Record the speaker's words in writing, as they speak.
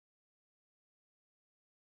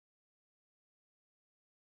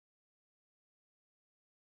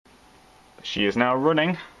She is now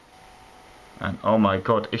running. And oh my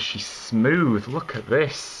god, is she smooth? Look at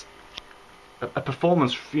this. A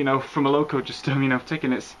performance, you know, from a loco, just you know,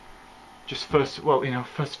 taking its just first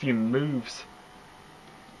few moves.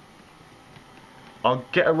 I'll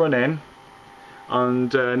get a run in,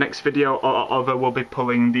 and next video of her will be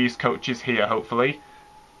pulling these coaches here, hopefully.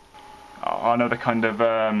 I know they're kind of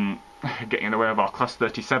getting in the way of our class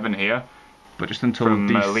 37 here, but just until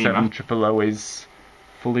D7000 is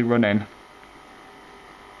fully running,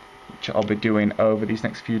 which I'll be doing over these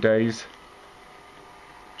next few days.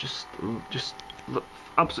 Just look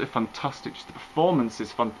absolutely fantastic. Just the performance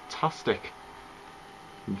is fantastic.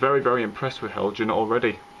 I'm very, very impressed with Heljan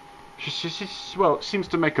already. Well, it seems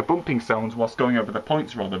to make a bumping sound whilst going over the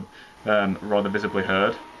points rather visibly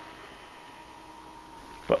heard.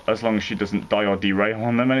 But as long as she doesn't die or derail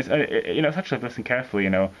on them, and it's you know, it's actually, listen carefully, you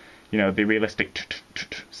know the realistic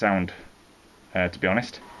sound. To be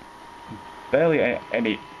honest, barely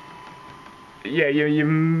any. Yeah, you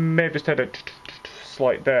may have just heard a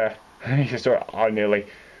slight there. I nearly.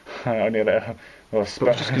 Well, I was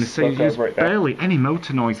just going to say, there's barely any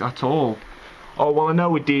motor noise at all. Oh, well, I know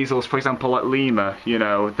with diesels, for example, like Lima, you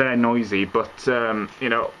know, they're noisy, but, you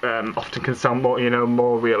know, often can sound more, you know,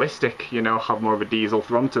 more realistic, you know, have more of a diesel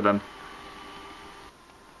thrum to them.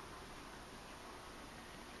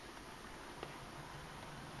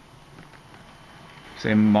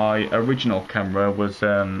 So my original camera was,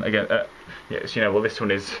 again, yes, you know, well, this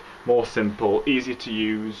one is more simple, easier to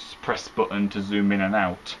use, press button to zoom in and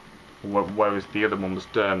out, whereas the other one was,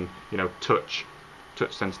 you know, touch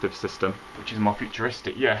sensitive system, which is more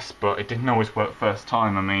futuristic, yes, but it didn't always work first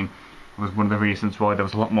time. I mean, it was one of the reasons why there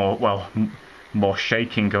was a lot more, well, more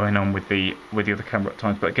shaking going on with the other camera at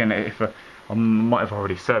times. But again, if I might have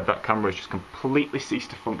already said, that camera has just completely ceased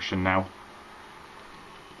to function now.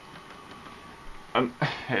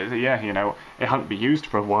 Yeah, you know, it hadn't been used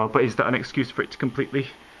for a while, but is that an excuse for it to completely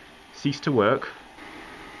cease to work?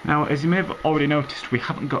 Now, as you may have already noticed, we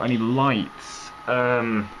haven't got any lights.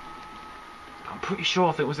 I'm pretty sure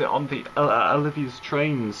if it was on the Olivia's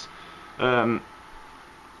trains. As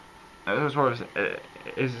well as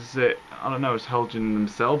is it? I don't know. It's Heljan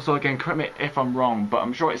themselves. So again, correct me if I'm wrong, but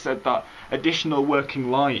I'm sure it said that additional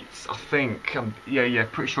working lights. I think. Yeah.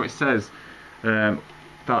 Pretty sure it says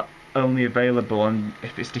that only available on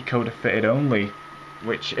if it's decoder fitted only.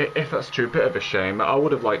 Which, if that's true, a bit of a shame. I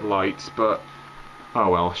would have liked lights, but oh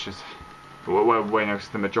well. It's just we know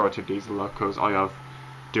the majority of diesel locos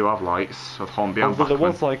do have lights with horn-beam. Although there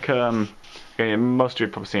was like yeah, most of you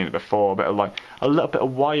have probably seen it before, but like a little bit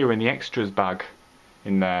of wire in the extras bag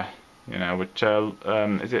in there, you know, which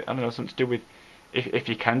is it, I don't know, something to do with if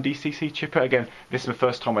you can DCC chip it. Again, this is my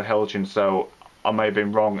first time with Heljan, so I may have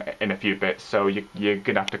been wrong in a few bits, so you're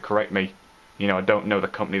gonna have to correct me. You know, I don't know the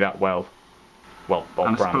company that well. Well,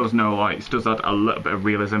 and I suppose no lights does add a little bit of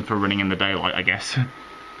realism for running in the daylight, I guess.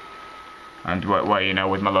 And where you know,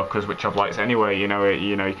 with my locos, which have lights anyway, you know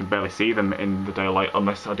you can barely see them in the daylight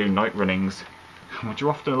unless I do night runnings, which are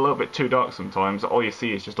often a little bit too dark sometimes. All you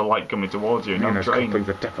see is just a light coming towards you. No train. Things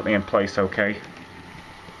are definitely in place, okay.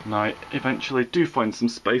 And I eventually do find some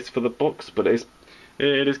space for the books, but it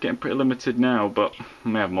is getting pretty limited now. But I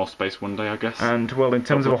may have more space one day, I guess. And well, in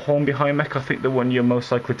terms of a Hornby Hymek, I think the one you're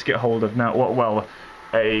most likely to get hold of now, well,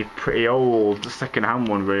 a pretty old second-hand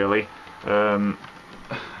one, really.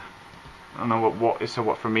 I don't know what is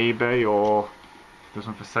what from eBay, or if there's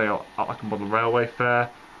one for sale at like a model railway fair,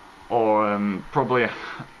 or probably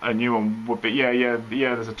a new one would be. Yeah.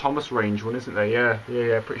 There's a Thomas range one, isn't there?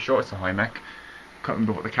 Yeah. Pretty sure it's a Hymek. Can't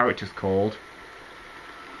remember what the character's called.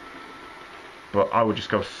 But I would just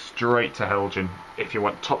go straight to Heljan if you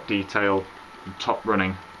want top detail and top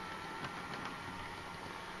running.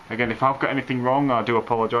 Again, if I've got anything wrong, I do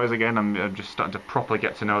apologise again. I'm just starting to properly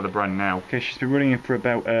get to know the brand now. Okay, she's been running in for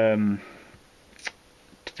about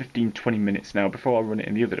 15-20 minutes now. Before I run it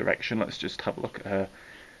in the other direction, let's just have a look at her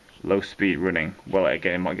low speed running. Well,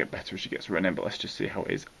 again, it might get better as she gets running, but let's just see how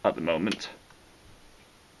it is at the moment.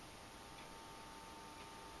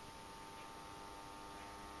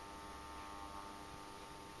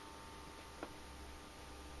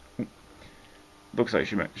 Looks like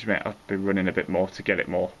she might have to be running a bit more to get it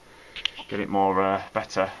more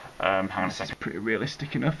better. Hang on a second. Pretty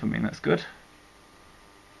realistic enough. I mean, that's good.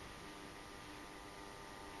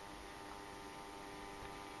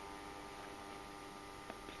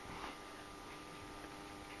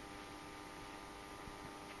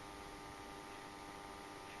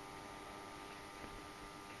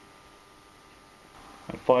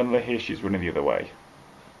 And finally, here she's running the other way.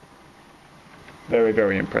 Very,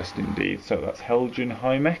 very impressed indeed. So that's Heljan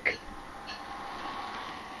Hymek.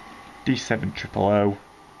 D7000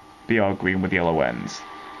 BR green with yellow ends.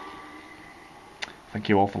 Thank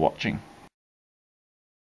you all for watching.